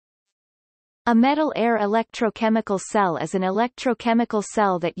A metal-air electrochemical cell is an electrochemical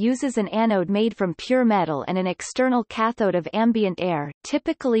cell that uses an anode made from pure metal and an external cathode of ambient air,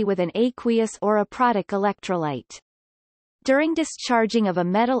 typically with an aqueous or aprotic electrolyte. During discharging of a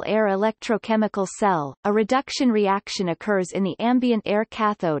metal-air electrochemical cell, a reduction reaction occurs in the ambient air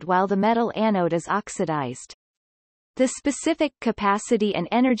cathode while the metal anode is oxidized. The specific capacity and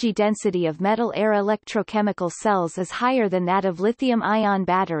energy density of metal-air electrochemical cells is higher than that of lithium-ion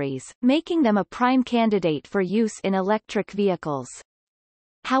batteries, making them a prime candidate for use in electric vehicles.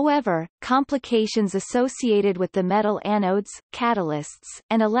 However, complications associated with the metal anodes, catalysts,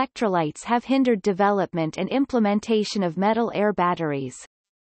 and electrolytes have hindered development and implementation of metal-air batteries.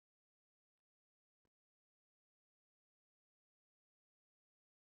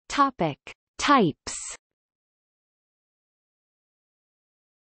 Topic: Types.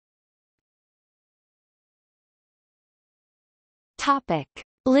 Topic: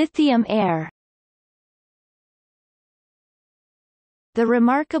 Lithium-air. The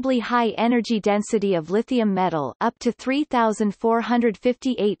remarkably high energy density of lithium metal, up to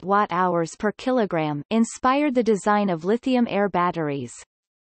 3,458 watt-hours per kilogram, inspired the design of lithium-air batteries.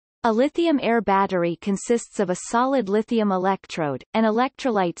 A lithium-air battery consists of a solid lithium electrode, an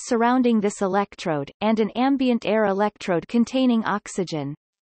electrolyte surrounding this electrode, and an ambient air electrode containing oxygen.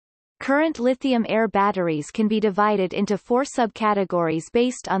 Current lithium-air batteries can be divided into 4 subcategories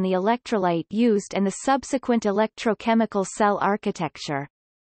based on the electrolyte used and the subsequent electrochemical cell architecture.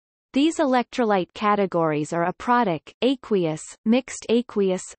 These electrolyte categories are aprotic, aqueous, mixed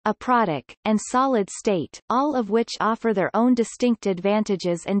aqueous, aprotic, and solid state, all of which offer their own distinct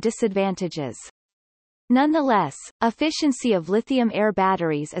advantages and disadvantages. Nonetheless, efficiency of lithium-air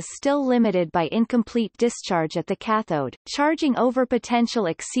batteries is still limited by incomplete discharge at the cathode, charging overpotential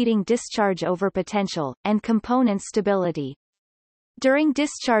exceeding discharge overpotential, and component stability. During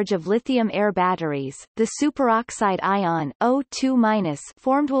discharge of lithium-air batteries, the superoxide ion O2-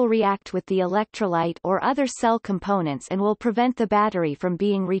 formed will react with the electrolyte or other cell components and will prevent the battery from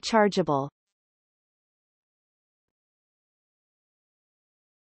being rechargeable.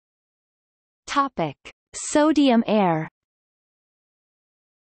 Topic: Sodium-air.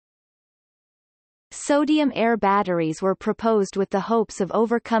 Sodium-air batteries were proposed with the hopes of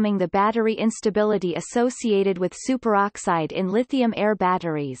overcoming the battery instability associated with superoxide in lithium-air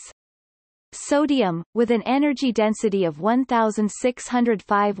batteries. Sodium, with an energy density of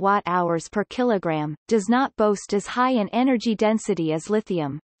 1,605 watt-hours per kilogram, does not boast as high an energy density as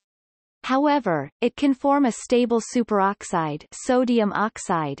lithium. However, it can form a stable superoxide, sodium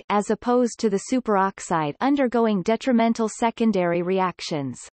oxide, as opposed to the superoxide undergoing detrimental secondary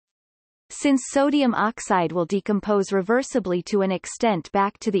reactions. Since sodium oxide will decompose reversibly to an extent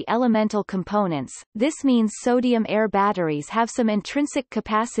back to the elemental components, this means sodium-air batteries have some intrinsic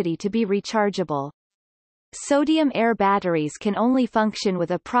capacity to be rechargeable. Sodium-air batteries can only function with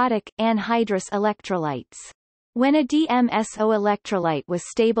aprotic, anhydrous electrolytes. When a DMSO electrolyte was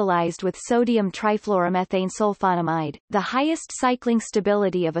stabilized with sodium trifluoromethanesulfonamide, the highest cycling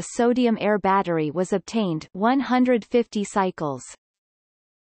stability of a sodium-air battery was obtained, 150 cycles.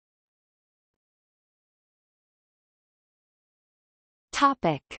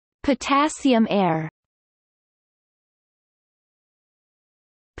 Topic: Potassium-air.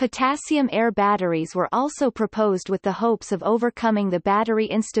 Potassium-air batteries were also proposed with the hopes of overcoming the battery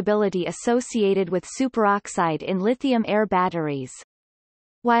instability associated with superoxide in lithium-air batteries.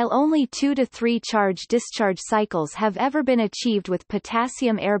 While only 2 to 3 charge-discharge cycles have ever been achieved with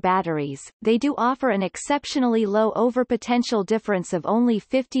potassium-air batteries, they do offer an exceptionally low overpotential difference of only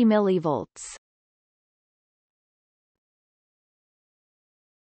 50 mV.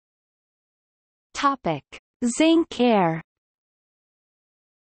 Topic: Zinc-air.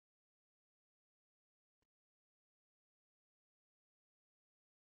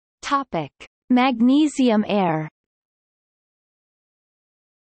 Topic: Magnesium-air.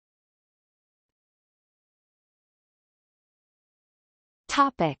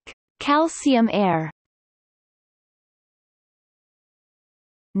 Topic: Calcium-air.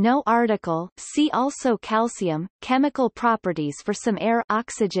 No article. See also calcium, chemical properties for some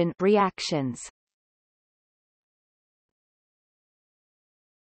air-oxygen reactions.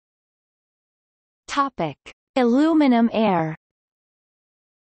 Topic: Aluminum-air.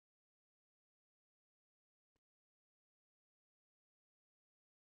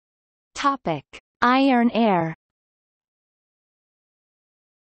 Topic: Iron-air.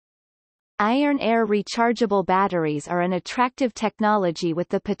 Iron-air rechargeable batteries are an attractive technology with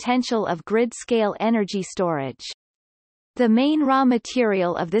the potential of grid-scale energy storage. The main raw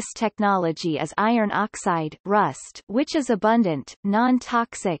material of this technology is iron oxide rust, which is abundant,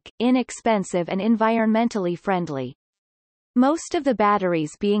 non-toxic, inexpensive and environmentally friendly. Most of the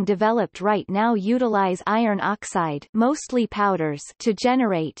batteries being developed right now utilize iron oxide, mostly powders, to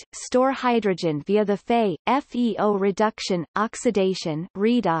generate, store hydrogen via the Fe-FeO reduction, oxidation,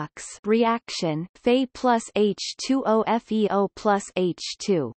 redox reaction, Fe plus H2O FeO plus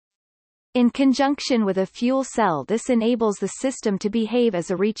H2. In conjunction with a fuel cell, this enables the system to behave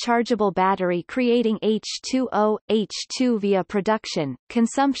as a rechargeable battery, creating H2O, H2 via production,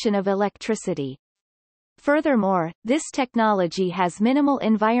 consumption of electricity. Furthermore, this technology has minimal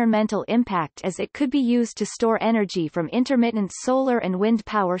environmental impact as it could be used to store energy from intermittent solar and wind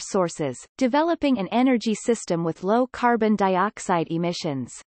power sources, developing an energy system with low carbon dioxide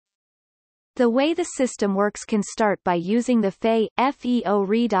emissions. The way the system works can start by using the Fe-FeO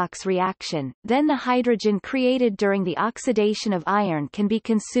redox reaction, then the hydrogen created during the oxidation of iron can be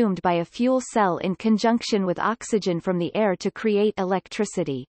consumed by a fuel cell in conjunction with oxygen from the air to create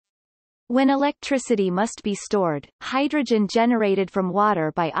electricity. When electricity must be stored, hydrogen generated from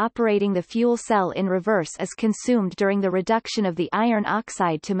water by operating the fuel cell in reverse is consumed during the reduction of the iron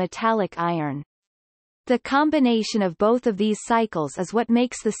oxide to metallic iron. The combination of both of these cycles is what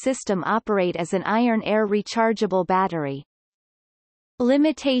makes the system operate as an iron-air rechargeable battery.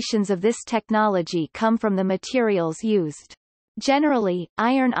 Limitations of this technology come from the materials used. Generally,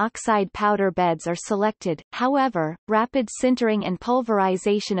 iron oxide powder beds are selected, however, rapid sintering and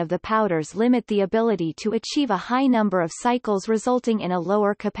pulverization of the powders limit the ability to achieve a high number of cycles, resulting in a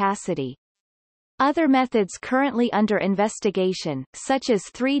lower capacity. Other methods currently under investigation, such as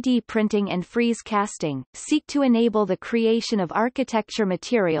 3D printing and freeze casting, seek to enable the creation of architecture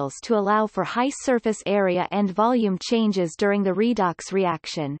materials to allow for high surface area and volume changes during the redox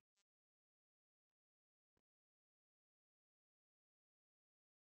reaction.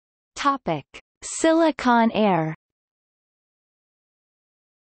 Topic: Silicon air.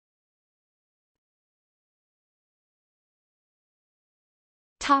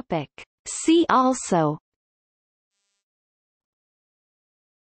 Topic: See also: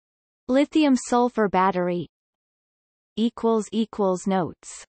 Lithium sulfur battery.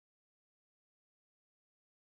 Notes